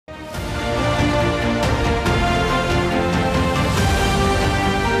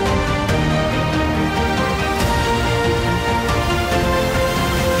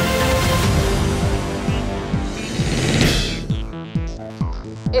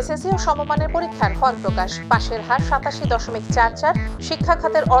SSC ও সমমানের পরীক্ষার ফল প্রকাশ, পাশের হার 87.44। শিক্ষা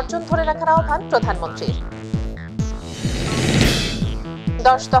খাতের অর্জন ধরে রাখার আহ্বান প্রধানমন্ত্রীর।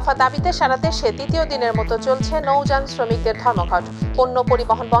 10 দফা দাবিতে সারা দেশে দ্বিতীয় দিনের মতো চলছে নৌযান শ্রমিকদের ধর্মঘট। পণ্য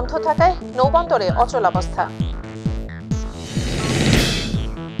পরিবহন বন্ধ থাকায় নৌবন্দরে অচলাবস্থা।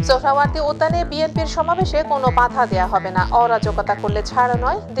 সোহরাওয়ার্দী উদ্যানে বিএনপির সমাবেশে কোনো বাধা দেয়া হবে না, অরাজকতা করলে ছাড়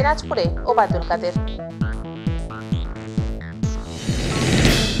নয়, দিনাজপুরে ওবায়দুল কাদের।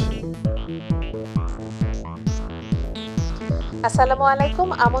 আসসালামু আলাইকুম,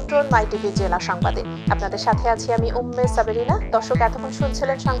 আমন্ত্রণ মাইটিভি জেলা সংবাদে। আপনাদের সাথে আছি আমি উম্মে সাবেরিনা। দর্শক, এতক্ষণ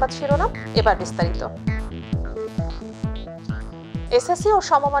শুনছিলেন সংবাদ শিরোনাম, এবার বিস্তারিত। এসএসসি ও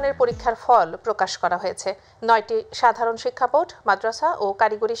সমমানের পরীক্ষার ফল প্রকাশ করা হয়েছে। 9টি সাধারণ শিক্ষা বোর্ড, মাদ্রাসা ও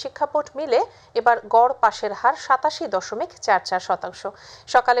কারিগরি শিক্ষা বোর্ড মিলে এবার গড় পাশের হার 87.44%।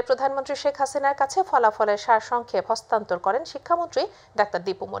 সকালে প্রধানমন্ত্রী শেখ হাসিনার কাছে ফলাফলের সারসংক্ষেপ হস্তান্তর করেন শিক্ষামন্ত্রী ডাক্তার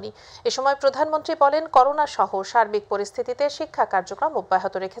দীপুমণি। এ সময় প্রধানমন্ত্রী বলেন, করোনা সহ সার্বিক পরিস্থিতিতে শিক্ষা কার্যক্রম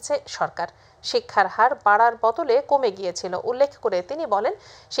অব্যাহত রেখেছে সরকার। শিক্ষার হার বাড়ার বদলে কমে গিয়েছিল উল্লেখ করে তিনি বলেন,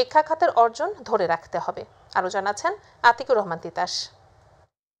 শিক্ষা খাতের অর্জন ধরে রাখতে হবে। আরো জানাচ্ছেন আতিকুর রহমান তিতাস।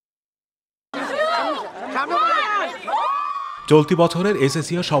 চলতি বছরের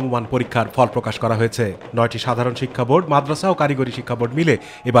এসএসসি ও সমমান পরীক্ষার ফল প্রকাশ করা হয়েছে। 9টি সাধারণ শিক্ষা বোর্ড, মাদ্রাসা ও কারিগরি শিক্ষা বোর্ড মিলে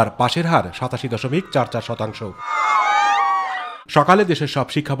এবার পাশের হার 87.44%। সকালে দেশের সব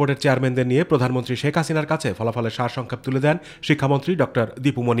শিক্ষা বোর্ডের চেয়ারম্যানদের নিয়ে প্রধানমন্ত্রী শেখ হাসিনার কাছে ফলাফলের সারসংক্ষেপ তুলে দেন শিক্ষামন্ত্রী ডক্টর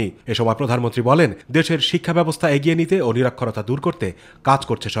দীপুমণি। এ সময় প্রধানমন্ত্রী বলেন, দেশের শিক্ষা ব্যবস্থা এগিয়ে নিতে ও নিরক্ষরতা দূর করতে কাজ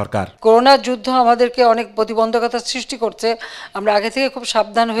করছে সরকার। করোনার যুদ্ধ আমাদেরকে অনেক প্রতিবন্ধকতা সৃষ্টি করছে। আমরা আগে থেকে খুব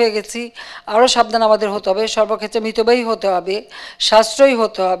সাবধান হয়ে গেছি, আরও সাবধান আমাদের হতে হবে। সর্বক্ষেত্রে মিতব্যয়ী হতে হবে, সাশ্রয়ী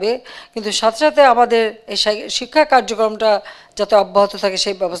হতে হবে, কিন্তু সাথে সাথে আমাদের এই শিক্ষা কার্যক্রমটা যাতে অব্যাহত থাকে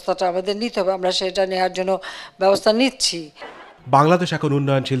সেই ব্যবস্থাটা আমাদের নিতে হবে। আমরা সেটা নেওয়ার জন্য ব্যবস্থা নিচ্ছি। বাংলাদেশ এখন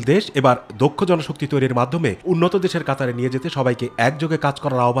উন্নয়নশীল দেশ। এবার দক্ষ জনশক্তি তৈরির মাধ্যমে উন্নত দেশের কাতারে নিয়ে যেতে সবাইকে একযোগে কাজ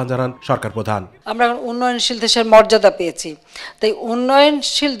করার আহ্বান জানান সরকার প্রধান। আমরা এখন উন্নয়নশীল দেশের মর্যাদা পেয়েছি। তাই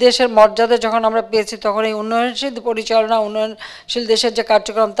উন্নয়নশীল দেশের মর্যাদা যখন আমরা পেয়েছি, তখন এই উন্নয়নশীল পরিচালনা, উন্নয়নশীল দেশের যে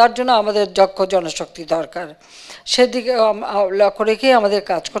কার্যক্রম, তার জন্য আমাদের দক্ষ জনশক্তি দরকার। সেদিকে লক্ষ্য রেখেই আমাদের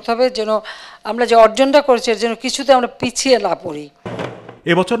কাজ করতে হবে, যেন আমরা যে অর্জনটা করেছি যেন কিছুতে আমরা পিছিয়ে না পড়ি।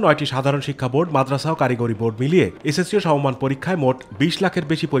 এবছর 9টি সাধারণ শিক্ষা বোর্ড, মাদ্রাসা ও কারিগরি বোর্ড মিলিয়ে এসএসসি ও সমমান পরীক্ষায় মোট 20 লাখের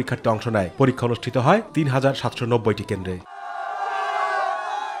বেশি পরীক্ষার্থী অংশ নেয়। পরীক্ষা অনুষ্ঠিত হয় 3790টি কেন্দ্রে।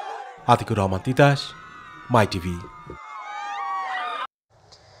 আতিকুর রহমান তিতাস, মাইটিভি।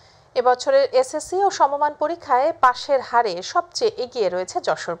 এবছরের এসএসসি ও সমমান পরীক্ষায় পাশের হারে সবচেয়ে এগিয়ে রয়েছে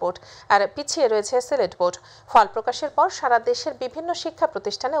যশোর বোর্ড, আর পিছিয়ে রয়েছে সিলেট বোর্ড। ফল প্রকাশের পর সারা দেশের বিভিন্ন শিক্ষা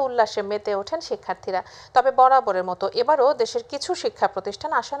প্রতিষ্ঠানে উল্লাসে মেতে ওঠেন শিক্ষার্থীরা। তবে বরাবরের মতো এবারও দেশের কিছু শিক্ষা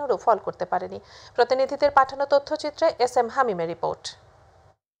প্রতিষ্ঠান আশানুরূপ ফল করতে পারেনি। প্রতিনিধিদের পাঠানো তথ্যচিত্রে SM হামিমের রিপোর্ট।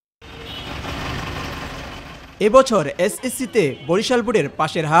 এবছর এসএসসিতে বরিশাল বোর্ডের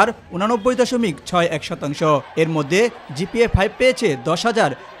পাশের হার 89.61%। এর মধ্যে জিপিএ 5 পেয়েছে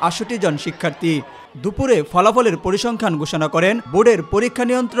 10,068 জন শিক্ষার্থী। দুপুরে ফলাফলের পরিসংখ্যান ঘোষণা করেন বোর্ডের পরীক্ষা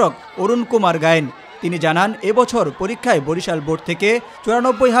নিয়ন্ত্রক অরুণ কুমার গায়েন। তিনি জানান, এবছর পরীক্ষায় বরিশাল বোর্ড থেকে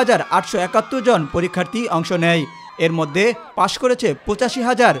 94,871 জন পরীক্ষার্থী অংশ নেয়। এর মধ্যে পাশ করেছে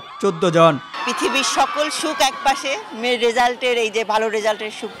 85,014 জন। পৃথিবীর সকল সুখ এক পাশে, মেয়ের রেজাল্টের এই যে ভালো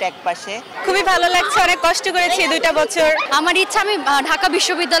রেজাল্টের সুখটা এক পাশে। খুবই ভালো লাগছে, অনেক কষ্ট করেছি 2টা বছর। আমার ইচ্ছা আমি ঢাকা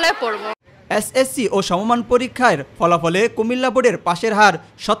বিশ্ববিদ্যালয়ে পড়ব। এসএসসি ও সমমান পরীক্ষার ফলাফলে কুমিল্লা বোর্ডের পাশের হার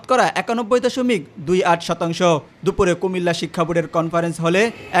 91.28%। দুপুরে কুমিল্লা শিক্ষা বোর্ডের কনফারেন্স হলে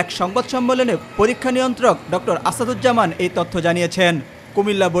এক সংবাদ সম্মেলনে পরীক্ষা নিয়ন্ত্রক ডক্টর আসাদুজ্জামান এই তথ্য জানিয়েছেন।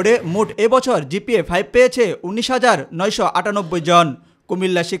 কুমিল্লা বোর্ডে মোট এবছর জিপিএ 5 পেয়েছে 19,998 জন।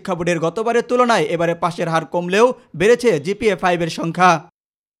 কুমিল্লা শিক্ষা বোর্ডের গতবারের তুলনায় এবারে পাশের হার কমলেও বেড়েছে জিপিএ 5 এর সংখ্যা।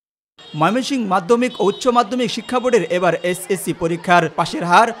 ময়মনসিংহ মাধ্যমিক ও উচ্চ মাধ্যমিক শিক্ষা বোর্ডের এবার এসএসসি পরীক্ষার পাশের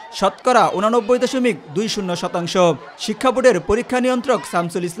হার 89.20%। শিক্ষা বোর্ডের পরীক্ষা নিয়ন্ত্রক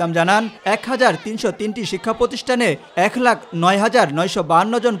শামসুল ইসলাম জানান, 1303টি শিক্ষা প্রতিষ্ঠানে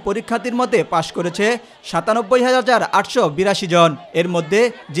 1,09,952 জন পরীক্ষার্থীর মধ্যে পাশ করেছে 97,882 জন। এর মধ্যে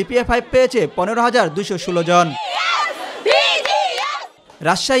জিপিএ 5 পেয়েছে 15,216 জন।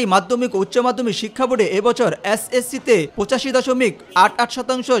 রাজশাহী মাধ্যমিক ও উচ্চ মাধ্যমিক শিক্ষা বোর্ডে এবছর এসএসসিতে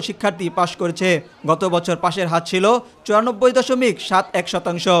 85.88% শিক্ষার্থী পাশ করেছে। গত বছর পাশের হার ছিল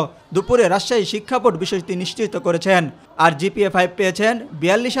 94.71%। দুপুরে রাজশাহী শিক্ষা বোর্ড বিষয়টি নিশ্চিত করেছেন। আর জিপিএ 5 পেয়েছেন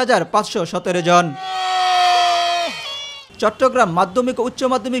 42,517 জন। চট্টগ্রাম মাধ্যমিক ও উচ্চ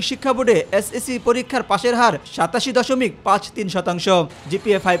মাধ্যমিক শিক্ষা বোর্ডে এসএসসি পরীক্ষার পাশের হার 87.53%।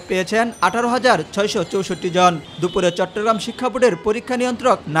 জিপিএ 5 পেয়েছেন 18,664 জন। দুপুরে চট্টগ্রাম শিক্ষা বোর্ডের পরীক্ষা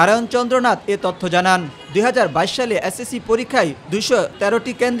নিয়ন্ত্রক নারায়ণ চন্দ্রনাথ এ তথ্য জানান। 2022 সালে এসএসসি পরীক্ষায়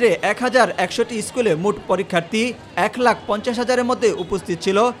 213টি কেন্দ্রে 1,100টি স্কুলে মোট পরীক্ষার্থী 1,50,000-এর মধ্যে উপস্থিত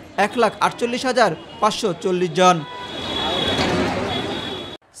ছিল 1,48,540 জন।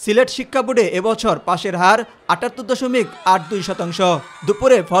 সিলেট শিক্ষা বোর্ডে এবছর পাশের হার 78.82%।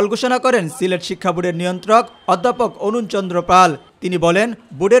 দুপুরে ফল ঘোষণা করেন সিলেট শিক্ষা বোর্ডের নিয়ন্ত্রক অধ্যাপক অরুণ চন্দ্র পাল। তিনি বলেন,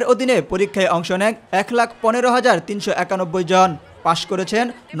 বোর্ডের অধীনে পরীক্ষায় অংশ নেন 1,15,391 জন, পাশ করেছেন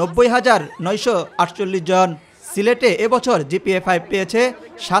 90,948 জন। সিলেটে এবছর জিপিএ 5 পেয়েছে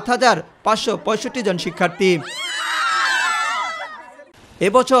 7,565 জন শিক্ষার্থী।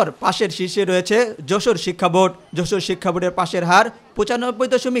 এবছর পাশের শীর্ষে রয়েছে যশোর শিক্ষা বোর্ড। যশোর শিক্ষা বোর্ডের পাশের হার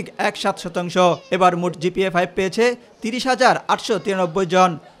 95.17%। এবার মোট জিপিএ 5 পেয়েছে 30,893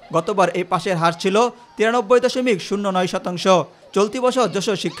 জন। গতবার এই পাশের হার ছিল 93.09%। চলতি বছর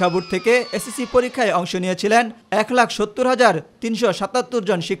যশোর শিক্ষা বোর্ড থেকে এসএসসি পরীক্ষায় অংশ নিয়েছিলেন 1,70,377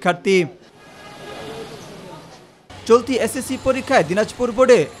 জন শিক্ষার্থী। চলতি এসএসসি পরীক্ষায় দিনাজপুর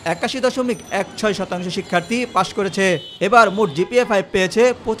বোর্ডে 81.16% শিক্ষার্থী পাশ করেছে। এবার মোট জিপিএ 5 পেয়েছে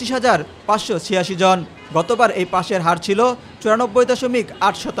 25,586 জন। গতবার এই পাশের হার ছিল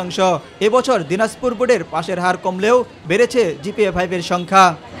 94.8%। এবছর দিনাজপুর বোর্ডের পাশের হার কমলেও বেড়েছে জিপিএ 5 এর সংখ্যা।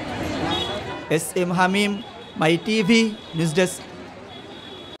 SM হামিম, myTV নিউজ ডেস্ক।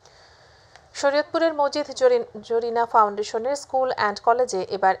 শরীয়তপুরের মজিদ জরিনা ফাউন্ডেশনের স্কুল অ্যান্ড কলেজে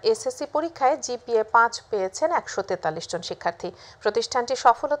এবার এসএসসি পরীক্ষায় জিপিএ 5 পেয়েছেন 143 জন শিক্ষার্থী। প্রতিষ্ঠানটি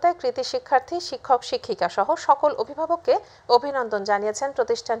সফলতায় কৃতি শিক্ষার্থী, শিক্ষক শিক্ষিকা সহ সকল অভিভাবককে অভিনন্দন জানিয়েছেন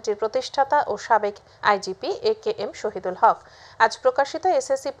প্রতিষ্ঠানটির প্রতিষ্ঠাতা ও সাবেক আইজিপি AKM শহীদুল হক। আজ প্রকাশিত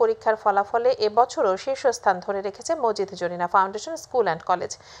এসএসসি পরীক্ষার ফলাফলে এবছরও শীর্ষস্থান ধরে রেখেছে Majid Zarina foundation school and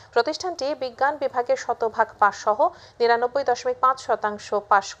college. প্রতিষ্ঠানটি বিজ্ঞান বিভাগে 100% পাস সহ 99.5%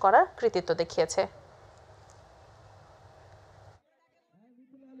 পাস করার কৃতিত্ব দেখিয়েছে।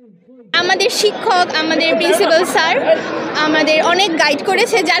 আমাদের শিক্ষক, আমাদের প্রিন্সিপাল স্যার আমাদের অনেক গাইড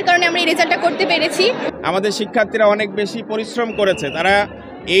করেছে, যার কারণে আমরা এই রেজাল্টটা করতে পেরেছি। আমাদের শিক্ষার্থীরা অনেক বেশি পরিশ্রম করেছে। তারা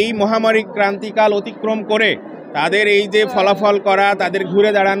এই মহামারী ক্রান্তিকাল অতিক্রম করে তাদের এই যে ফলাফল করা, তাদের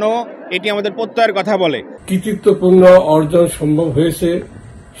ঘুরে দাঁড়ানো, এটি আমাদের প্রত্যয়ের কথা বলে। কৃতিত্বপূর্ণ অর্জন সম্ভব হয়েছে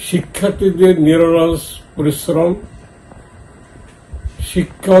শিক্ষার্থীদের নিরলস পরিশ্রম,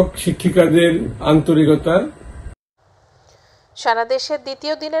 শিক্ষক শিক্ষিকাদের আন্তরিকতা। সারা দেশে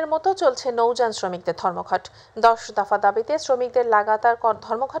দ্বিতীয় দিনের মতো চলছে নৌযান শ্রমিকদের ধর্মঘট। 10 দফা দাবিতে শ্রমিকদের লাগাতার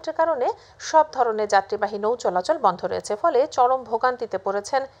ধর্মঘটের কারণে সব ধরনের যাত্রীবাহী নৌ চলাচল বন্ধ রয়েছে, ফলে চরম ভোগান্তিতে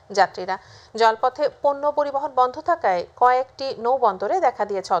পড়েছেন যাত্রীরা। জলপথে পণ্য পরিবহন বন্ধ থাকায় কয়েকটি নৌবন্দরে দেখা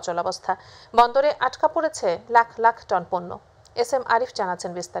দিয়েছে অচলাবস্থা। বন্দরে আটকা পড়েছে লাখ লাখ টন পণ্য। SM আরিফ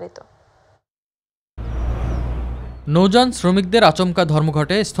জানাচ্ছেন বিস্তারিত। নৌযান শ্রমিকদের আচমকা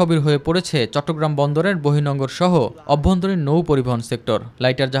ধর্মঘটে স্থবির হয়ে পড়েছে চট্টগ্রাম বন্দরের বহির্নোঙর সহ অভ্যন্তরীণ নৌ পরিবহন সেক্টর।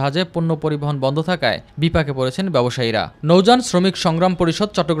 লাইটার জাহাজে পণ্য পরিবহন বন্ধ থাকায় বিপাকে পড়েছেন ব্যবসায়ীরা। নৌযান শ্রমিক সংগ্রাম পরিষদ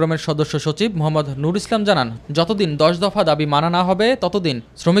চট্টগ্রামের সদস্য সচিব মোহাম্মদ নুর ইসলাম জানান, যতদিন 10 দফা দাবি মানা না হবে ততদিন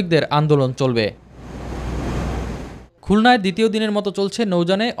শ্রমিকদের আন্দোলন চলবে। খুলনায় দ্বিতীয় দিনের মতো চলছে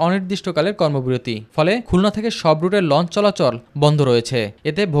নৌযানে অনির্দিষ্টকালের কর্মবিরতি। ফলে খুলনা থেকে সব রুটের লঞ্চ চলাচল বন্ধ রয়েছে।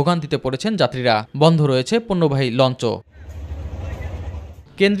 এতে ভোগান্তিতে পড়েছেন যাত্রীরা। বন্ধ রয়েছে পণ্যবাহী লঞ্চও।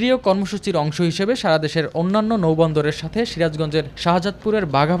 কেন্দ্রীয় কর্মসূচির অংশ হিসেবে সারা দেশের অন্যান্য নৌবন্দরের সাথে সিরাজগঞ্জের শাহজাদপুরের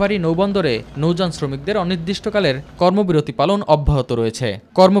বাঘাবাড়ি নৌবন্দরে নৌযান শ্রমিকদের অনির্দিষ্টকালের কর্মবিরতি পালন অব্যাহত রয়েছে।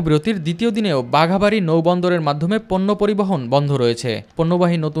 কর্মবিরতির দ্বিতীয় দিনেও বাঘাবাড়ি নৌবন্দরের মাধ্যমে পণ্য পরিবহন বন্ধ রয়েছে।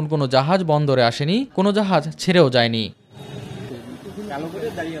 পণ্যবাহী নতুন কোনো জাহাজ বন্দরে আসেনি, কোনো জাহাজ ছেড়েও যায়নি।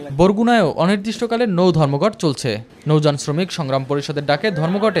 বরগুনায়ও অনির্দিষ্টকালের নৌ ধর্মঘট চলছে। নৌযান শ্রমিক সংগ্রাম পরিষদের ডাকে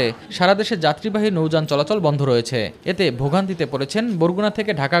ধর্মঘটে সারা দেশে যাত্রীবাহী নৌযান চলাচল বন্ধ রয়েছে। এতে ভোগান্তিতে পড়েছেন বরগুনা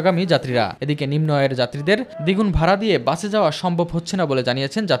থেকে ঢাকাগামী যাত্রীরা। এদিকে নিম্ন আয়ের যাত্রীদের দ্বিগুণ ভাড়া দিয়ে বাসে যাওয়া সম্ভব হচ্ছে না বলে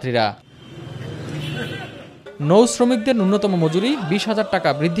জানিয়েছেন যাত্রীরা। নৌ শ্রমিকদের ন্যূনতম মজুরি 20,000 টাকা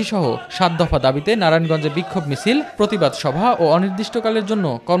বৃদ্ধি সহ 7 দফা দাবিতে নারায়ণগঞ্জে বিক্ষোভ মিছিল, প্রতিবাদ সভা ও অনির্দিষ্টকালের জন্য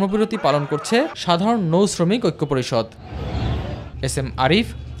কর্মবিরতি পালন করছে সাধারণ নৌ শ্রমিক ঐক্য পরিষদ। SM Arif,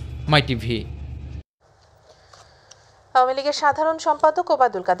 myTv। আওয়ামী লীগের সাধারণ সম্পাদক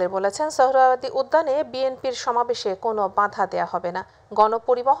ওবায়দুল কাদের বলেছেন, সোহরাওয়ার্দী উদ্যানে বিএনপির সমাবেশে কোনো বাধা দেয়া হবে না,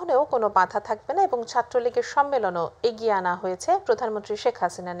 গণপরিবহনেও কোনো বাধা থাকবে না এবং ছাত্রলীগের সম্মেলনও এগিয়ে আনা হয়েছে প্রধানমন্ত্রী শেখ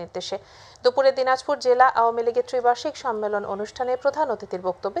হাসিনার নির্দেশে। দুপুরে দিনাজপুর জেলা আওয়ামী লীগের ত্রিবার্ষিক সম্মেলন অনুষ্ঠানে প্রধান অতিথির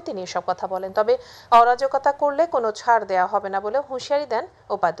বক্তব্যে তিনি এসব কথা বলেন। তবে অরাজকতা করলে কোনো ছাড় দেয়া হবে না বলে হুঁশিয়ারি দেন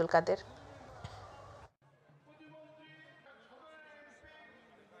ওবায়দুল কাদের।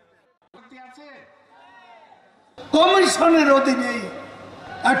 কমিশনের অধীনেই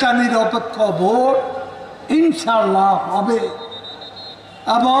একটা নিরপেক্ষ ভোট ইনশাআল্লাহ হবে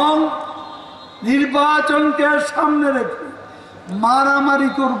এবং নির্বাচনকে সামনে রেখে মারামারি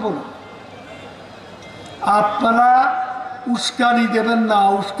করব না। আপনারা উস্কানি দেবেন না,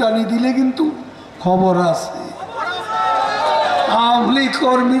 উস্কানি দিলে কিন্তু খবর আছে। আওয়ামী লীগ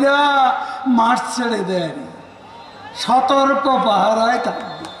কর্মীরা মাঠ ছেড়ে দেন, সতর্ক পাহারায় থাকবে।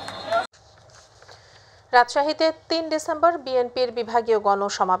 রাজশাহীতে ৩ ডিসেম্বর বিএনপির বিভাগীয়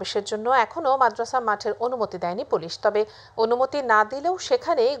গণসমাবেশের জন্য এখনও মাদ্রাসা মাঠের অনুমতি দেয়নি পুলিশ। তবে অনুমতি না দিলেও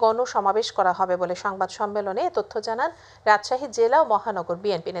সেখানেই গণসমাবেশ করা হবে বলে সংবাদ সম্মেলনে তথ্য জানান রাজশাহী জেলা ও মহানগর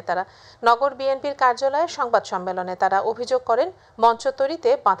বিএনপি নেতারা। নগর বিএনপির কার্যালয়ে সংবাদ সম্মেলনে তারা অভিযোগ করেন মঞ্চ তৈরিতে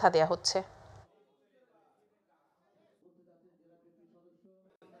বাধা দেওয়া হচ্ছে।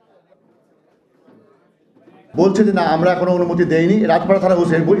 বলছে যে না, আমরা এখনো অনুমতি দেইনি। রাজপাড়া থানা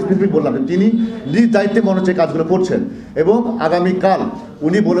হোসেন স্পেসিফিক বললাম যে তিনি নিজ দায়িত্বে মনে হচ্ছে কাজগুলো করছেন এবং আগামীকাল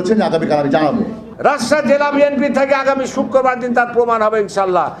উনি বলেছেন যে আগামীকাল আমি জানাবো। রাজশাহী জেলা বিএনপি থেকে আগামী শুক্রবার দিন তার প্রমাণ হবে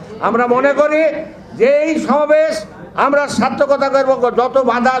ইনশাল্লাহ। আমরা মনে করি যে এই সমাবেশ আমরা সার্থকতা করব, যত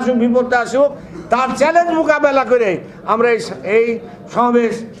বাধা আসুক বিপদে আসুক তার চ্যালেঞ্জ মোকাবেলা করে আমরা এই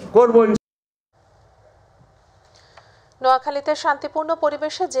সমাবেশ করব। নোয়াখালীতে শান্তিপূর্ণ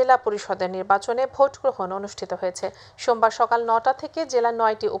পরিবেশে জেলা পরিষদের নির্বাচনে ভোট গ্রহণ অনুষ্ঠিত হয়েছে। সোমবার সকাল ৯টা থেকে জেলার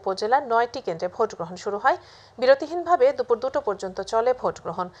 ৯টি উপজেলার 9টি কেন্দ্রে ভোট গ্রহণ শুরু হয়। বিরতিহীনভাবে দুপুর 2টা পর্যন্ত চলে ভোট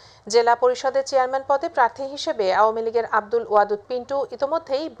গ্রহণ। জেলা পরিষদের চেয়ারম্যান পদে প্রার্থী হিসেবে আওয়ামী লীগের আব্দুল ওয়াদুদ পিন্টু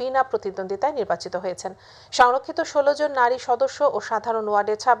ইতোমধ্যেই বিনা প্রতিদ্বন্দ্বিতায় নির্বাচিত হয়েছেন। সংরক্ষিত 16 জন নারী সদস্য ও সাধারণ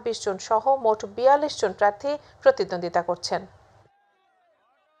ওয়ার্ডে 26 জন সহ মোট 42 জন প্রার্থী প্রতিদ্বন্দ্বিতা করছেন।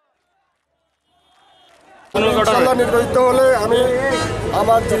 নির্বাচিত হলে আমি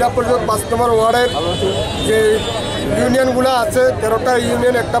আমার জেলা পরিষদ 5 নম্বর ওয়ার্ডের যে ইউনিয়নগুলো আছে 13টা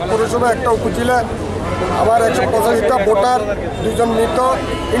ইউনিয়ন, একটা পৌরসভা, একটা উপজেলা, আমার 185টা ভোটার, 2 জন মৃত।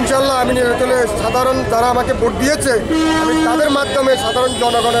 ইনশাল্লাহ আমি নির্বাচনে সাধারণ যারা আমাকে ভোট দিয়েছে আমি তাদের মাধ্যমে সাধারণ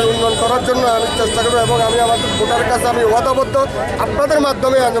জনগণের উন্নয়ন করার জন্য আমি চেষ্টা করব এবং আমি আমাদের ভোটারের কাছে আমি ওয়াদাবদ্ধ আপনাদের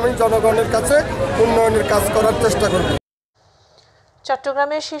মাধ্যমে আমি জনগণের কাছে উন্নয়নের কাজ করার চেষ্টা করব।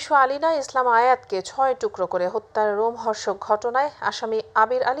 চট্টগ্রামের শিশু আলিনা ইসলাম আয়াতকে 6 টুকরো করে হত্যার রোমহর্ষক ঘটনায় আসামি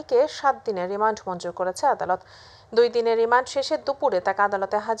আবির আলীকে 7 দিনের রিমান্ড মঞ্জুর করেছে আদালত। 2 দিনের রিমান্ড শেষে দুপুরে তাকে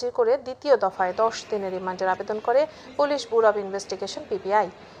আদালতে হাজির করে দ্বিতীয় দফায় 10 দিনের রিমান্ডের আবেদন করে police bureau of investigation PBI.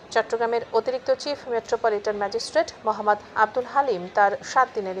 চট্টগ্রামের অতিরিক্ত chief metropolitan magistrate Mohammad Abdul Halim তার 7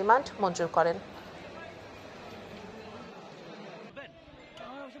 দিনের রিমান্ড মঞ্জুর করেন।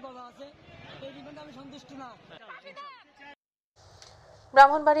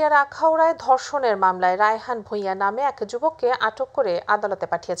 ব্রাহ্মণবাড়িয়ার আখাউড়ায় ধর্ষণের মামলায় রায়হান ভূঁইয়া নামে এক যুবককে আটক করে আদালতে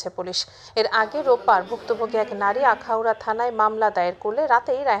পাঠিয়েছে পুলিশ। এর আগে রোববার ভুক্তভোগী এক নারী আখাউড়া থানায় মামলা দায়ের করলে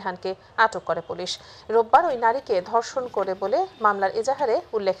রাতেই রায়হানকে আটক করে পুলিশ। রোববার ওই নারীকে ধর্ষণ করে বলে মামলার এজাহারে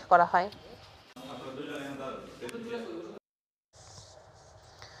উল্লেখ করা হয়।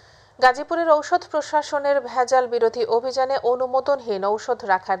 গাজীপুরের ঔষধ প্রশাসনের ভেজাল বিরোধী অভিযানে অনুমোদনহীন ঔষধ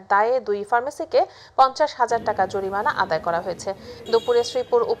রাখার দায়ে 2 ফার্মেসিকে 50,000 টাকা জরিমানা আদায় করা হয়েছে। দুপুরে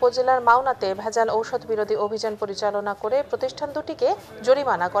শ্রীপুর উপজেলার মাওনাতে ভেজাল ঔষধ বিরোধী অভিযান পরিচালনা করে প্রতিষ্ঠান দুটিকে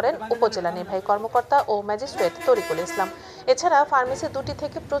জরিমানা করেন উপজেলা নির্বাহী কর্মকর্তা ও ম্যাজিস্ট্রেট তরিকুল ইসলাম। এছাড়া ফার্মেসি দুটি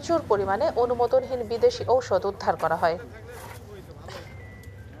থেকে প্রচুর পরিমাণে অনুমোদনহীন বিদেশি ঔষধ উদ্ধার করা হয়।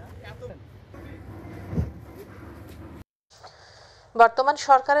 বর্তমান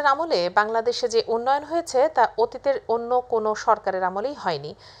সরকারের আমলে বাংলাদেশে যে উন্নয়ন হয়েছে তা অতীতের অন্য কোনো সরকারের আমলেই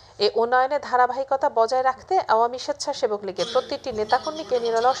হয়নি। এই উন্নয়নের ধারাবাহিকতা বজায় রাখতে আওয়ামী স্বেচ্ছাসেবক লীগের প্রতিটি নেতাকর্মীকে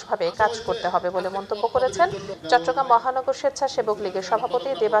নিরলসভাবে কাজ করতে হবে বলে মন্তব্য করেছেন চট্টগ্রাম মহানগর স্বেচ্ছাসেবক লীগের সভাপতি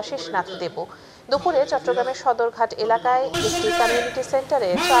দেবাশিস নাথ দেবু। দুপুরে চট্টগ্রামের সদরঘাট এলাকায় একটি কমিউনিটি সেন্টারে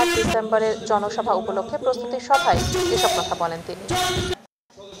 4 ডিসেম্বরের জনসভা উপলক্ষে প্রস্তুতি সভায় এসব কথা বলেন তিনি।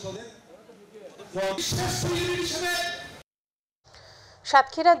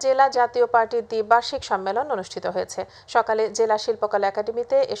 সাতক্ষীরা জেলা জাতীয় পার্টির দ্বিবার্ষিক সম্মেলন অনুষ্ঠিত হয়েছে। সকালে জেলা শিল্পকলা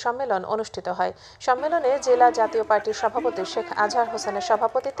একাডেমিতে এ সম্মেলন অনুষ্ঠিত হয়। সম্মেলনে জেলা জাতীয় পার্টির সভাপতি শেখ আজহার হোসেনের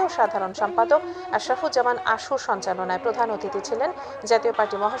সভাপতিত্বে সাধারণ সম্পাদক আশরাফুজ্জামান আশুর সঞ্চালনায় প্রধান অতিথি ছিলেন জাতীয়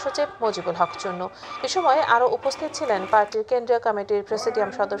পার্টি মহাসচিব মজিবুল হক চুন্নু। এ সময় আরও উপস্থিত ছিলেন পার্টির কেন্দ্রীয় কমিটির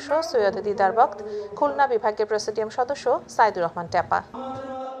প্রেসিডিয়াম সদস্য সৈয়দ দিদার বক্ত, খুলনা বিভাগের প্রেসিডিয়াম সদস্য সাইদুর রহমান ট্যাপা।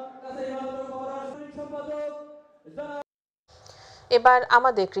 এবার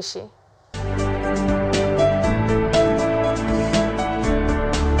আমাদের কৃষি।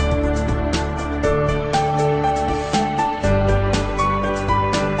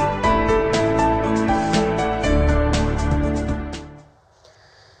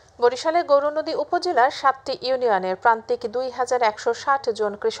 বরিশালের গৌরনদী উপজেলার 7টি ইউনিয়নের প্রান্তিক 2160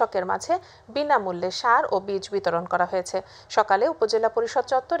 জন কৃষকের মাঝে বিনামূল্যে সার ও বীজ বিতরণ করা হয়েছে। সকালে উপজেলা পরিষদ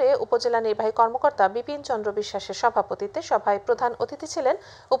চত্বরে উপজেলা নির্বাহী কর্মকর্তা বিপিন চন্দ্র বিশ্বাসের সভাপতিত্বে সভায় প্রধান অতিথি ছিলেন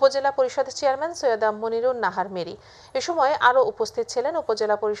উপজেলা পরিষদের চেয়ারম্যান সৈয়দা মনিরুন নাহার মেরি। এ সময় আরও উপস্থিত ছিলেন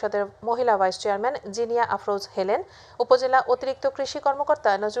উপজেলা পরিষদের মহিলা vice chairman Jinia Afroz Helen, উপজেলা অতিরিক্ত কৃষি কর্মকর্তা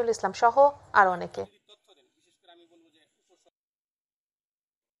নজরুল ইসলাম সহ আরও অনেকে।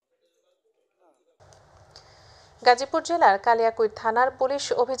 গাজীপুর জেলার কালিয়াকৈর থানার পুলিশ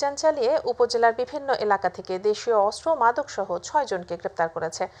অভিযান চালিয়ে উপজেলার বিভিন্ন এলাকা থেকে দেশীয় অস্ত্র মাদকসহ 6 জনকে গ্রেপ্তার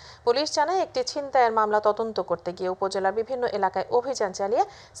করেছে। পুলিশ জানায় একটি ছিনতাইয়ের মামলা তদন্ত করতে গিয়ে উপজেলার বিভিন্ন এলাকায় অভিযান চালিয়ে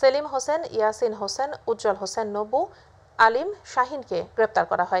সেলিম হোসেন, ইয়াসিন হোসেন, উজ্জ্বল হোসেন নবু, আলিম শাহিনকে গ্রেপ্তার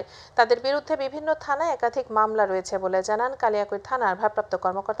করা হয়। তাদের বিরুদ্ধে বিভিন্ন থানায় একাধিক মামলা রয়েছে বলে জানান কালিয়াকৈর থানার ভারপ্রাপ্ত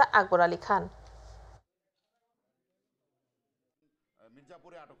কর্মকর্তা আকবর আলী খান।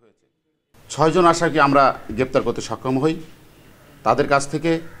 6 জন আসামিকে আমরা গ্রেপ্তার করতে সক্ষম হই। তাদের কাছ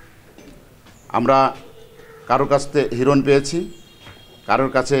থেকে আমরা কারোর কাছ থেকে হিরোইন পেয়েছি,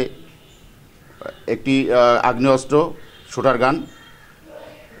 কারোর কাছে একটি আগ্নেয়াস্ত্র, শুটার গান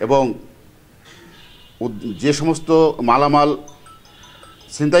এবং যে সমস্ত মালামাল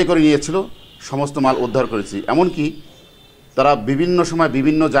ছিনতাই করে নিয়েছিল সমস্ত মাল উদ্ধার করেছি। এমনকি তারা বিভিন্ন সময়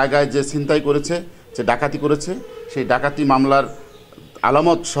বিভিন্ন জায়গায় যে ছিনতাই করেছে, যে ডাকাতি করেছে, সেই ডাকাতি মামলার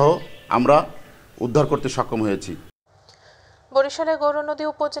আলামত সহ আমরা উদ্ধার করতে সক্ষম হয়েছি। বরিশালের গৌরনদী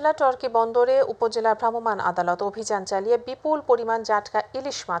উপজেলা টর্কি বন্দরে উপজেলা ভ্রাম্যমাণ আদালত অভিযান চালিয়ে বিপুল পরিমাণ জাটকা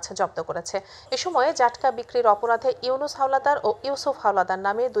ইলিশ মাছ জব্দ করেছে। এ সময় জাটকা বিক্রির অপরাধে ইউনুস হাওলাদার ও ইউসুফ হাওলাদার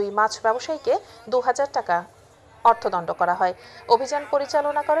নামে 2 মাছ ব্যবসায়ীকে 2000 টাকা অর্থদণ্ড করা হয়। অভিযান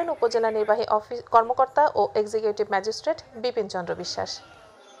পরিচালনা করেন উপজেলা নির্বাহী কর্মকর্তা ও এক্সিকিউটিভ ম্যাজিস্ট্রেট বিপিন চন্দ্র বিশ্বাস।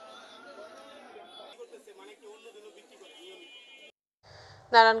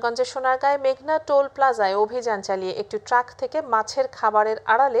 নারায়ণগঞ্জের সোনারগাঁয়ে মেঘনা টোল প্লাজায় অভিযান চালিয়ে একটি ট্রাক থেকে মাছের খাবারের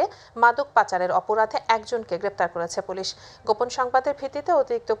আড়ালে মাদক পাচারের অপরাধে 1 জনকে গ্রেপ্তার করেছে পুলিশ। গোপন সংবাদের ভিত্তিতে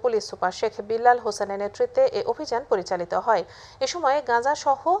অতিরিক্ত পুলিশ সুপার শেখ বিল্লাল হোসেনের নেতৃত্বে এ অভিযান পরিচালিত হয়। এ সময় গাঁজা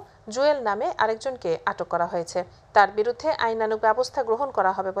সহ জুয়েল নামে আরেকজনকে আটক করা হয়েছে। তার বিরুদ্ধে আইনানুগ ব্যবস্থা গ্রহণ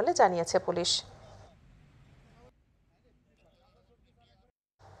করা হবে বলে জানিয়েছে পুলিশ।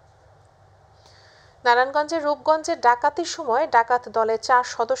 নারায়ণগঞ্জের রূপগঞ্জে ডাকাতির সময় ডাকাত দলের 4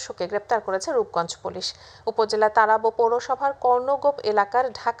 সদস্যকে গ্রেপ্তার করেছে রূপগঞ্জ পুলিশ। উপজেলা তারাব পৌরসভার কর্ণগোপ এলাকার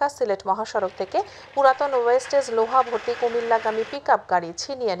ঢাকা সিলেট মহাসড়ক থেকে পুরাতন ওয়েস্টেজ লোহা ভর্তি কুমিল্লাগামী পিকআপ গাড়ি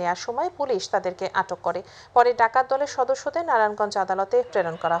ছিনিয়ে নেওয়ার সময় পুলিশ তাদেরকে আটক করে। পরে ডাকাত দলের সদস্যদের নারায়ণগঞ্জ আদালতে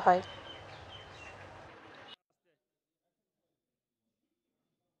প্রেরণ করা হয়।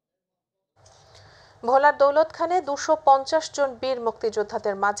 ভোলার দৌলতখানে 250 জন বীর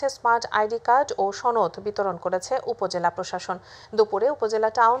মুক্তিযোদ্ধাদের মাঝে স্মার্ট আইডি কার্ড ও সনদ বিতরণ করেছে উপজেলা প্রশাসন। দুপুরে উপজেলা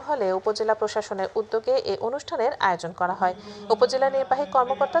টাউন হলে উপজেলা প্রশাসনের উদ্যোগে এই অনুষ্ঠানের আয়োজন করা হয়। উপজেলা নির্বাহী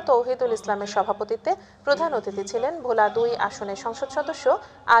কর্মকর্তা তৌহিদুল ইসলামের সভাপতিত্বে প্রধান অতিথি ছিলেন ভোলা 2 আসনের সংসদ সদস্য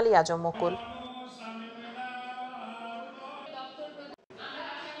আলী আজম মুকুল।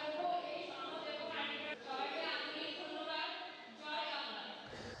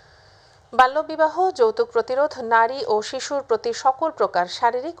 বাল্যবিবাহ, যৌতুক প্রতিরোধ, নারী ও শিশুর প্রতি সকল প্রকার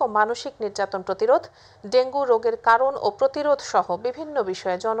শারীরিক ও মানসিক নির্যাতন প্রতিরোধ, ডেঙ্গু রোগের কারণ ও প্রতিরোধ সহ বিভিন্ন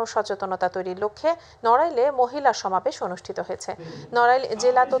বিষয়ে জনসচেতনতা তৈরির লক্ষ্যে নড়াইলে মহিলা সমাবেশ অনুষ্ঠিত হয়েছে। নড়াইল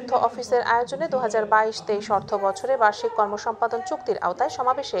জেলা তথ্য অফিসের আয়োজনে 2022-23 অর্থ বছরে বার্ষিক কর্মসম্পাদন চুক্তির আওতায়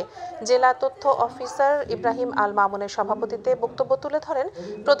সমাবেশে জেলা তথ্য অফিসার ইব্রাহিম আল মামুনের সভাপতিত্বে বক্তব্য তুলে ধরেন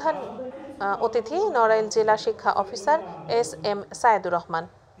প্রধান অতিথি নড়াইল জেলা শিক্ষা অফিসার SM সায়েদুর রহমান।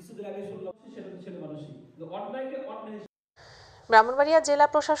 ব্রাহ্মণবাড়িয়া জেলা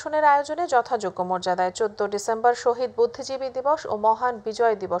প্রশাসনের আয়োজনে যথাযোগ্য মর্যাদায় 14 ডিসেম্বর শহীদ বুদ্ধিজীবী দিবস ও মহান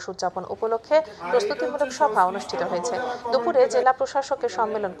বিজয় দিবস উদযাপন উপলক্ষে প্রস্তুতিমূলক সভা অনুষ্ঠিত হয়েছে। দুপুরে জেলা প্রশাসকের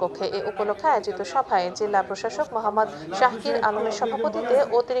সম্মেলন কক্ষে এ উপলক্ষে আয়োজিত সভায় জেলা প্রশাসক মোহাম্মদ শাহকির আলমের সভাপতিত্বে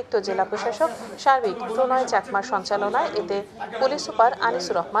অতিরিক্ত জেলা প্রশাসক সার্বিক প্রণয় চাকমার সঞ্চালনায় এতে পুলিশ সুপার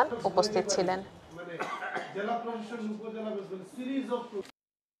আনিসুর রহমান উপস্থিত ছিলেন।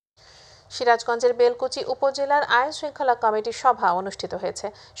 সিরাজগঞ্জের বেলকুচি উপজেলার আইন শৃঙ্খলা কমিটির সভা অনুষ্ঠিত হয়েছে।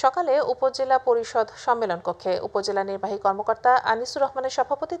 সকালে উপজেলা পরিষদ সম্মেলন কক্ষে উপজেলা নির্বাহী কর্মকর্তা আনিসুর রহমানের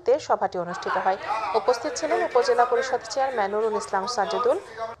সভাপতিত্বে সভাটি অনুষ্ঠিত হয়। উপস্থিত ছিলেন উপজেলা পরিষদ চেয়ারম্যান নুরুল ইসলাম সাজ্জাদুল,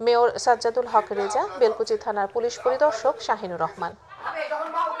 মেয়র সাজ্জাদুল হক রেজা, বেলকুচি থানার পুলিশ পরিদর্শক শাহিনুর রহমান।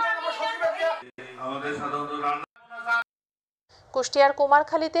 কুষ্টিয়ার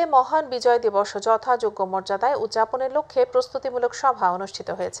কুমারখালীতে মহান বিজয় দিবস যথাযোগ্য মর্যাদায় উদযাপনের লক্ষ্যে প্রস্তুতিমূলক সভা অনুষ্ঠিত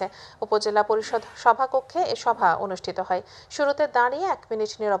হয়েছে। উপজেলা পরিষদ সভাকক্ষে এ সভা অনুষ্ঠিত হয়। শুরুতে দাঁড়িয়ে 1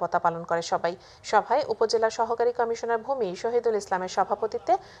 মিনিট নীরবতা পালন করে সবাই। সভায় উপজেলা সহকারী কমিশনার ভূমি শহীদুল ইসলামের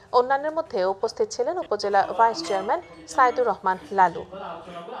সভাপতিত্বে অন্যান্যের মধ্যে উপস্থিত ছিলেন উপজেলা ভাইস চেয়ারম্যান সাইদুর রহমান লালু।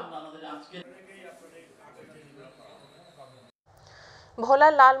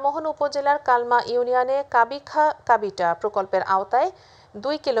 ভোলার লালমোহন উপজেলার কালমা ইউনিয়নে কাবিখা কাবিটা প্রকল্পের আওতায়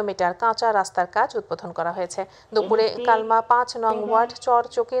 2 কিলোমিটার কাঁচা রাস্তার কাজ উদ্বোধন করা হয়েছে। দুপুরে কালমা 5 নং ওয়ার্ড চর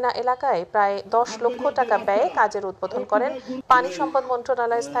চকিনা এলাকায় প্রায় 10 লক্ষ টাকা ব্যয়ে কাজের উদ্বোধন করেন পানি সম্পদ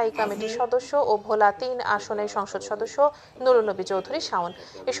মন্ত্রণালয়ের স্থায়ী কমিটির সদস্য ও ভোলা 3 আসনের সংসদ সদস্য নুরুন নবী চৌধুরী শাওন।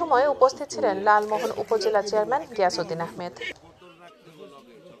 এ সময় উপস্থিত ছিলেন লালমোহন উপজেলা চেয়ারম্যান গিয়াসউদ্দিন আহমেদ।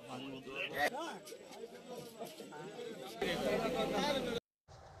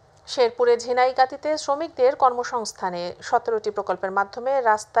 শেরপুরে ঝিনাইগাতিতে শ্রমিকদের কর্মসংস্থানে 17টি প্রকল্পের মাধ্যমে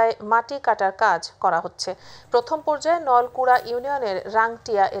রাস্তায় মাটি কাটার কাজ করা হচ্ছে। প্রথম পর্যায়ে নলকুড়া ইউনিয়নের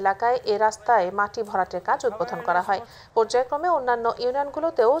রাংটিয়া এলাকায় এ রাস্তায় মাটি ভরাটের কাজ উদ্বোধন করা হয়। পর্যায়ক্রমে অন্যান্য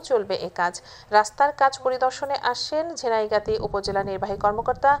ইউনিয়নগুলোতেও চলবে এ কাজ। রাস্তার কাজ পরিদর্শনে আসেন ঝিনাইগাতি উপজেলা নির্বাহী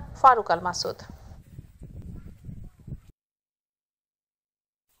কর্মকর্তা ফারুক আল মাসুদ।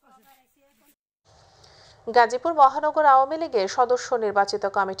 গাজীপুর মহানগর আওয়ামী লীগের সদস্য নির্বাচিত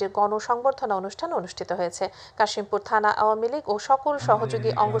কমিটির গণসংবর্ধনা অনুষ্ঠান অনুষ্ঠিত হয়েছে। কাশিমপুর থানা আওয়ামী লীগ ও সকল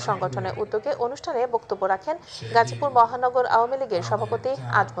সহযোগী অঙ্গ সংগঠনের উদ্যোগে অনুষ্ঠানে বক্তব্য রাখেন গাজীপুর মহানগর আওয়ামী লীগের সভাপতি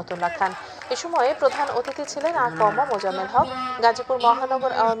আজমতুল্লাহ খান। এ সময় প্রধান অতিথি ছিলেন আকম মোজাম্মেল হক, গাজীপুর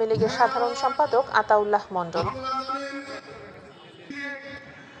মহানগর আওয়ামী লীগের সাধারণ সম্পাদক আতাউল্লাহ মণ্ডল।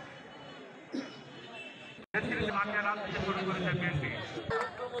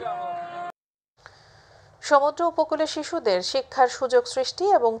 সমুদ্র উপকূলে শিশুদের শিক্ষার সুযোগ সৃষ্টি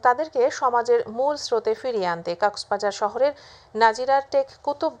এবং তাদেরকে সমাজের মূল স্রোতে ফিরিয়ে আনতে কক্সবাজার শহরের নাজিরার টেক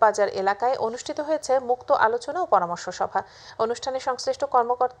কুতুব বাজার এলাকায় অনুষ্ঠিত হয়েছে মুক্ত আলোচনা ও পরামর্শ সভা। অনুষ্ঠানে সংশ্লিষ্ট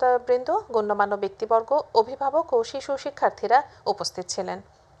কর্মকর্তাবৃন্দ, গণ্যমান্য ব্যক্তিবর্গ, অভিভাবক ও শিশু শিক্ষার্থীরা উপস্থিত ছিলেন।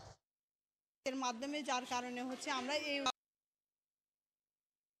 এর মাধ্যমে যার কারণে হচ্ছে আমরা এই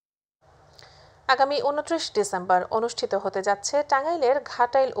আগামী 29 ডিসেম্বর অনুষ্ঠিত হতে যাচ্ছে টাঙ্গাইলের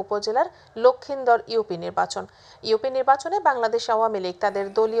ঘাটাইল উপজেলার লক্ষিন্দর ইউপি নির্বাচন। ইউপি নির্বাচনে বাংলাদেশ আওয়ামী লীগ তাদের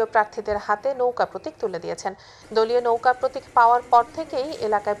দলীয় প্রার্থীদের হাতে নৌকা প্রতীক তুলে দিয়েছেন। দলীয় নৌকা প্রতীক পাওয়ার পর থেকেই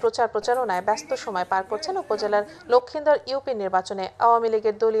এলাকায় প্রচারণায় ব্যস্ত সময় পার করছেন উপজেলার লক্ষিন্দর ইউপি নির্বাচনে আওয়ামী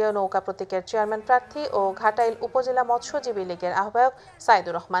লীগের দলীয় নৌকা প্রতীকের চেয়ারম্যান প্রার্থী ও ঘাটাইল উপজেলা মৎস্যজীবী লীগের আহ্বায়ক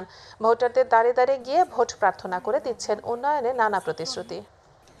সাইদুর রহমান। ভোটারদের দাঁড়ে দাঁড়ে গিয়ে ভোট প্রার্থনা করে দিচ্ছেন উন্নয়নে নানা প্রতিশ্রুতি।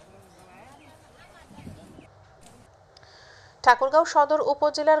 ঠাকুরগাঁও সদর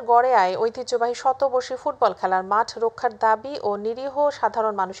উপজেলার গড়েয়ায় ঐতিহ্যবাহী শতবর্ষী ফুটবল খেলার মাঠ রক্ষার দাবি ও নিরীহ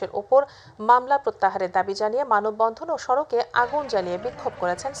সাধারণ মানুষের ওপর মামলা প্রত্যাহারের দাবি জানিয়ে মানববন্ধন ও সড়কে আগুন জ্বালিয়ে বিক্ষোভ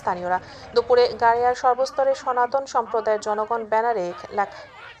করেছেন স্থানীয়রা। দুপুরে গাড়িয়ার সর্বস্তরের সনাতন সম্প্রদায়ের জনগণ ব্যানারে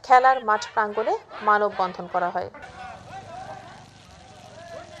খেলার মাঠ প্রাঙ্গণে মানববন্ধন করা হয়।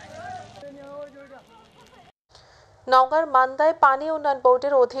 নওগাঁর মান্দায় পানি উন্নয়ন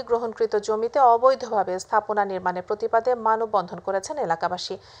বোর্ডের অধিগ্রহণকৃত জমিতে অবৈধভাবে স্থাপনা নির্মাণের প্রতিবাদে মানববন্ধন করেছেন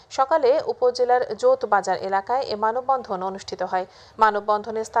এলাকাবাসী। সকালে উপজেলার জোত বাজার এলাকায় এ মানববন্ধন অনুষ্ঠিত হয়।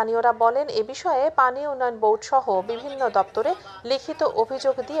 মানববন্ধনে স্থানীয়রা বলেন, এ বিষয়ে পানি উন্নয়ন বোর্ড সহ বিভিন্ন দপ্তরে লিখিত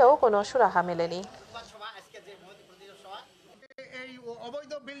অভিযোগ দিয়েও কোনো সুরাহা মেলেনি।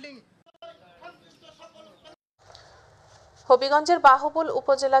 হবিগঞ্জের বাহুবল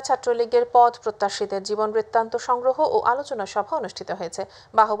উপজেলা ছাত্রলীগের পদ প্রত্যাশীদের জীবন বৃত্তান্ত সংগ্রহ ও আলোচনা সভা অনুষ্ঠিত হয়েছে।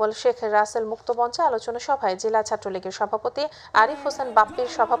 বাহুবল শেখ রাসেল মুক্ত মঞ্চে আলোচনা সভায় জেলা ছাত্রলীগের সভাপতি আরিফ হোসেন বাপ্পির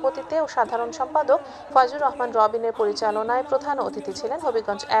সভাপতিত্বে ও সাধারণ সম্পাদক ফয়জুর রহমান রবিনের পরিচালনায় প্রধান অতিথি ছিলেন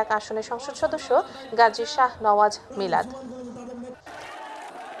হবিগঞ্জ 1 আসনের সংসদ সদস্য গাজী শাহ নওয়াজ মিলাদ।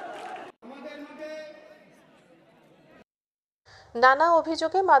 নানা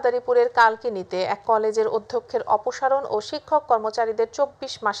অভিযোগে মাদারীপুরের কালকিনিতে এক কলেজের অধ্যক্ষের অপসারণ ও শিক্ষক কর্মচারীদের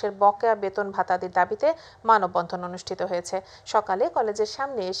 24 মাসের বকেয়া বেতন ভাতাদির দাবিতে মানববন্ধন অনুষ্ঠিত হয়েছে। সকালে কলেজের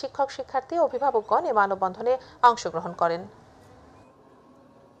সামনে শিক্ষক শিক্ষার্থী ও অভিভাবকগণ এ মানববন্ধনে অংশগ্রহণ করেন।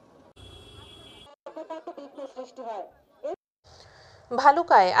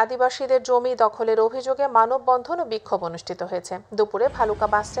 ভালুকায় আদিবাসীদের জমি দখলের অভিযোগে মানববন্ধন ও বিক্ষোভ অনুষ্ঠিত হয়েছে। দুপুরে ভালুকা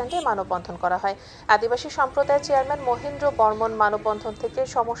বাসস্ট্যান্ডে মানববন্ধন করা হয়। আদিবাসী সম্প্রদায়ের চেয়ারম্যান মহেন্দ্র বর্মন মানববন্ধন থেকে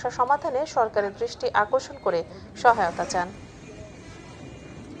সমস্যা সমাধানে সরকারের দৃষ্টি আকর্ষণ করে সহায়তা চান।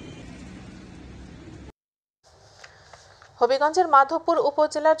 হবিগঞ্জের মাধবপুর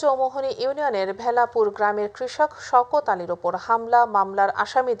উপজেলার চৌমোহনী ইউনিয়নের ভেলাপুর গ্রামের কৃষক শওকত আলীর ওপর হামলা মামলার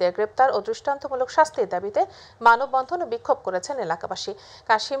আসামিদের গ্রেপ্তার ও দৃষ্টান্তমূলক শাস্তির দাবিতে মানববন্ধন ও বিক্ষোভ করেছেন এলাকাবাসী।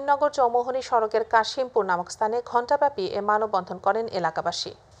 কাশিমনগর চৌমোহনী সড়কের কাশিমপুর নামক স্থানে ঘণ্টাব্যাপী এ মানববন্ধন করেন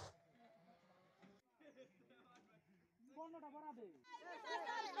এলাকাবাসী।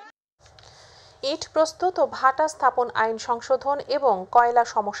 ইট প্রস্তুত ও ভাটা স্থাপন আইন সংশোধন এবং কয়লা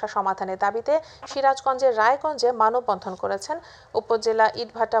সমস্যা সমাধানের দাবিতে সিরাজগঞ্জের রায়গঞ্জে মানববন্ধন করেছেন উপজেলা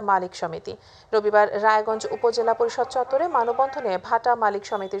ইটভাটা মালিক সমিতি। রবিবার রায়গঞ্জ উপজেলা পরিষদ চত্বরে মানববন্ধনে ভাটা মালিক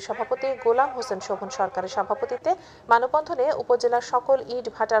সমিতির সভাপতি গোলাম হোসেন শোভন সরকারের সভাপতিত্বে মানববন্ধনে উপজেলার সকল ইট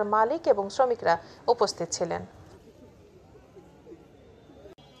ভাটার মালিক এবং শ্রমিকরা উপস্থিত ছিলেন।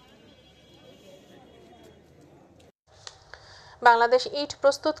 বাংলাদেশ ইট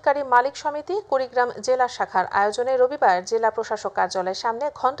প্রস্তুতকারী মালিক সমিতি কুড়িগ্রাম জেলা শাখার আয়োজনে রবিবার জেলা প্রশাসক কার্যালয়ের সামনে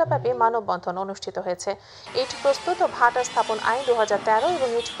ঘণ্টাব্যাপী মানববন্ধন অনুষ্ঠিত হয়েছে। ইট প্রস্তুত ও ভাটা স্থাপন আইন 2013 এবং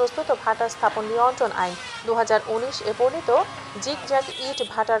ইট প্রস্তুত ও ভাটা স্থাপন নিয়ন্ত্রণ আইন 2019 এ বর্ণিত জিগজ্যাগ ইট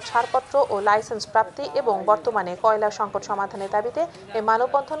ভাটার ছাড়পত্র ও লাইসেন্স প্রাপ্তি এবং বর্তমানে কয়লা সংকট সমাধানের দাবিতে এ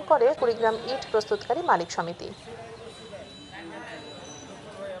মানববন্ধন করে কুড়িগ্রাম ইট প্রস্তুতকারী মালিক সমিতি।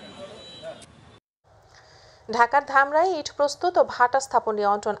 ঢাকার ধামরাই ইট প্রস্তুত ও ভাটা স্থাপন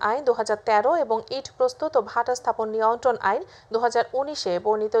নিয়ন্ত্রণ আইন 2013 এবং ইট প্রস্তুত ও ভাটা স্থাপন নিয়ন্ত্রণ আইন 2019 এ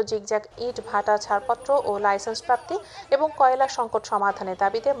বর্ণিত জিগজ্যাগ ইট ভাটা ছাড়পত্র ও লাইসেন্স প্রাপ্তি এবং কয়লা সংকট সমাধানের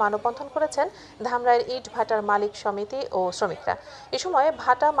দাবিতে মানববন্ধন করেছেন ধামরাইয়ের ইট ভাটার মালিক সমিতি ও শ্রমিকরা। এ সময়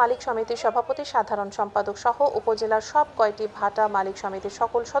ভাটা মালিক সমিতির সভাপতি সাধারণ সম্পাদক সহ উপজেলার সব কয়টি ভাটা মালিক সমিতির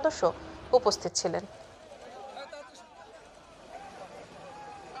সকল সদস্য উপস্থিত ছিলেন।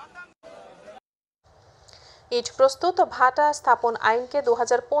 ইট প্রস্তুত ও ভাটা স্থাপন আইনকে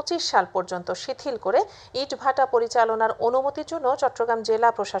 2025 সাল পর্যন্ত শিথিল করে ইট ভাটা পরিচালনার অনুমতির জন্য চট্টগ্রাম জেলা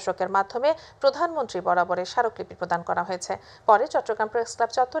প্রশাসকের মাধ্যমে প্রধানমন্ত্রী বরাবরে স্মারকলিপি প্রদান করা হয়েছে। পরে চট্টগ্রাম প্রেস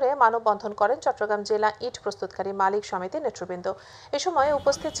ক্লাব চত্বরে মানববন্ধন করেন চট্টগ্রাম জেলা ইট প্রস্তুতকারী মালিক সমিতির নেতৃবৃন্দ। এ সময়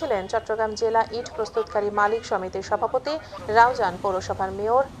উপস্থিত ছিলেন চট্টগ্রাম জেলা ইট প্রস্তুতকারী মালিক সমিতির সভাপতি রাউজান, পৌরসভার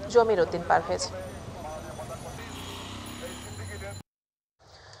মেয়র জমির উদ্দিন পারভেজ।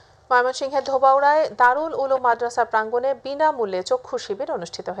 ময়মনসিংহের ধোবাউড়ায় দারুল উলুম মাদ্রাসা প্রাঙ্গণে বিনামূল্যে চক্ষু শিবির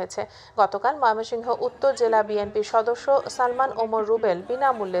অনুষ্ঠিত হয়েছে। গতকাল ময়মনসিংহ উত্তর জেলা বিএনপির সদস্য সালমান ওমর রুবেল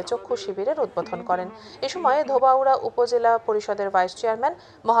বিনামূল্যে চক্ষু শিবিরের উদ্বোধন করেন। এ সময় ধোবাউড়া উপজেলা পরিষদের ভাইস চেয়ারম্যান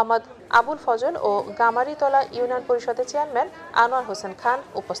মোহাম্মদ আবুল ফজল ও গামারিতলা ইউনিয়ন পরিষদের চেয়ারম্যান আনোয়ার হোসেন খান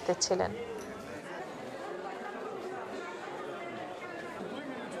উপস্থিত ছিলেন।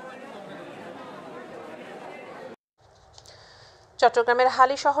 চট্টগ্রামের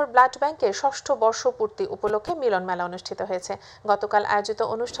হালিশহর ব্লাড ব্যাংকের ৬ষ্ঠ বর্ষপূর্তি উপলক্ষে মিলন মেলা অনুষ্ঠিত হয়েছে। গতকাল আয়োজিত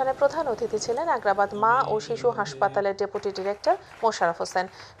অনুষ্ঠানে প্রধান অতিথি ছিলেন আগ্রাবাদ মা ও শিশু হাসপাতালের ডেপুটি ডিরেক্টর মোশাররফ হোসেন।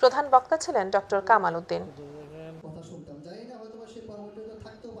 প্রধান বক্তা ছিলেন ডক্টর কামাল উদ্দিন।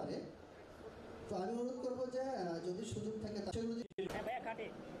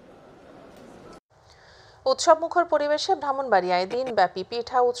 উৎসবমুখর পরিবেশে ব্রাহ্মণবাড়িয়ায় দিনব্যাপী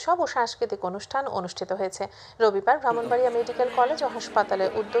পিঠা উৎসব ও সাংস্কৃতিক অনুষ্ঠান অনুষ্ঠিত হয়েছে। রবিবার ব্রাহ্মণবাড়িয়া মেডিকেল কলেজ ও হাসপাতালের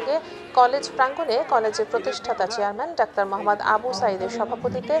উদ্যোগে কলেজ প্রাঙ্গণে কলেজের প্রতিষ্ঠাতা চেয়ারম্যান ডাক্তার মোহাম্মদ আবু সাইদের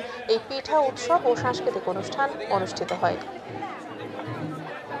সভাপতিত্বে এই পিঠা উৎসব ও সাংস্কৃতিক অনুষ্ঠান অনুষ্ঠিত হয়।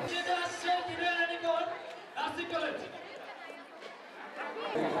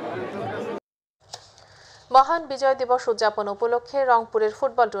 মহান বিজয় দিবস উদযাপন উপলক্ষে রংপুরের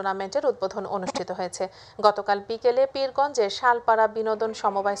ফুটবল টুর্নামেন্টের উদ্বোধন অনুষ্ঠিত হয়েছে। গতকাল বিকেলে পীরগঞ্জের শালপাড়া বিনোদন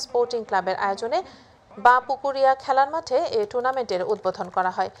সমবায় স্পোর্টিং ক্লাবের আয়োজনে বাপুকুরিয়া খেলার মাঠে এই টুর্নামেন্টের উদ্বোধন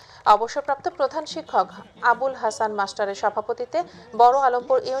করা হয়। অবসরপ্রাপ্ত প্রধান শিক্ষক আবুল হাসান মাস্টারের সভাপতিত্বে বড়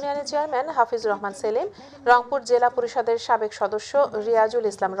আলমপুর ইউনিয়নের চেয়ারম্যান হাফিজুর রহমান সেলিম, রংপুর জেলা পরিষদের সাবেক সদস্য রিয়াজুল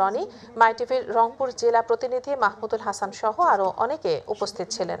ইসলাম রনি, মাইটিভির রংপুর জেলা প্রতিনিধি মাহমুদুল হাসান সহ আরও অনেকে উপস্থিত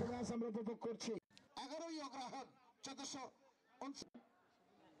ছিলেন।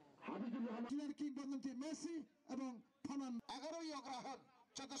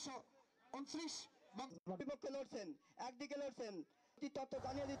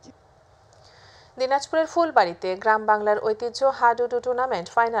 দিনাজপুরের ফুলবাড়িতে গ্রাম বাংলার ঐতিহ্য হাডুডু টুর্নামেন্ট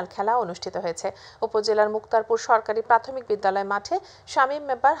ফাইনাল খেলা অনুষ্ঠিত হয়েছে। উপজেলার মুক্তারপুর সরকারি প্রাথমিক বিদ্যালয় মাঠে শামীম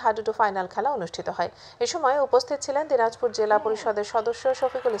মেম্বার হাডুডু ফাইনাল খেলা অনুষ্ঠিত হয়। এ সময় উপস্থিত ছিলেন দিনাজপুর জেলা পরিষদের সদস্য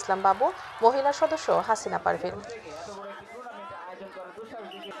শফিকুল ইসলাম বাবু, মহিলা সদস্য হাসিনা পারভিন।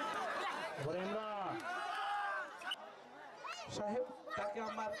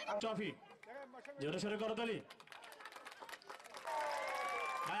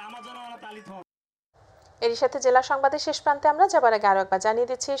 এর সাথে জেলা সংবাদের শেষ প্রান্তে আমরা যাবার আগে আরো একবার জানিয়ে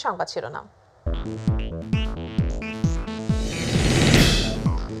দিচ্ছি সংবাদ শিরোনাম।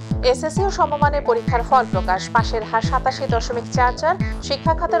 এসএসসি ও সমমানের পরীক্ষার ফল প্রকাশ, পাশের হার 87.44,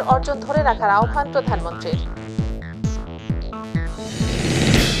 শিক্ষা খাতের অর্জন ধরে রাখার আহ্বান প্রধানমন্ত্রীর।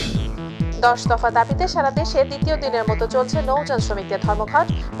 10 দফা দাবিতে সারা দেশে দ্বিতীয় দিনের মতো চলছে নৌযান শ্রমিকদের ধর্মঘট,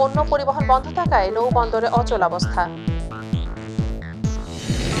 পণ্য পরিবহন বন্ধ থাকায় নৌ বন্দরে অচল অবস্থা।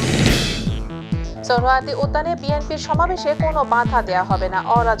 সোহরাওয়ার্দী উদ্যানে বিএনপির সমাবেশে কোনো বাধা দেয়া হবে না,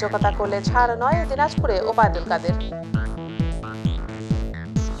 অরাজকতা করলে ছাড় নয়, দিনাজপুরে ওবায়দুল কাদের।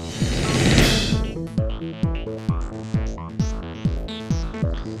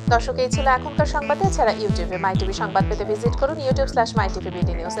 দর্শক, এই ছিল এখনকার সংবাদ। এছাড়া ইউটিউবে মাইটিভি সংবাদ পেতে ভিজিট করুন youtube/mytvbd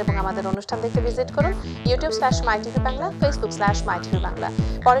নিউজ এবং আমাদের অনুষ্ঠান দেখতে ভিজিট করুন youtube/mytvbangla, facebook/mytvbangla।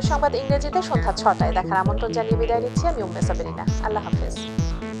 পরের সংবাদ ইংরেজিতে সন্ধ্যা 6টায় দেখার আমন্ত্রণ জানিয়ে বিদায় নিচ্ছি আমি উম্মে সাবেরিনা। আল্লাহ হাফেজ।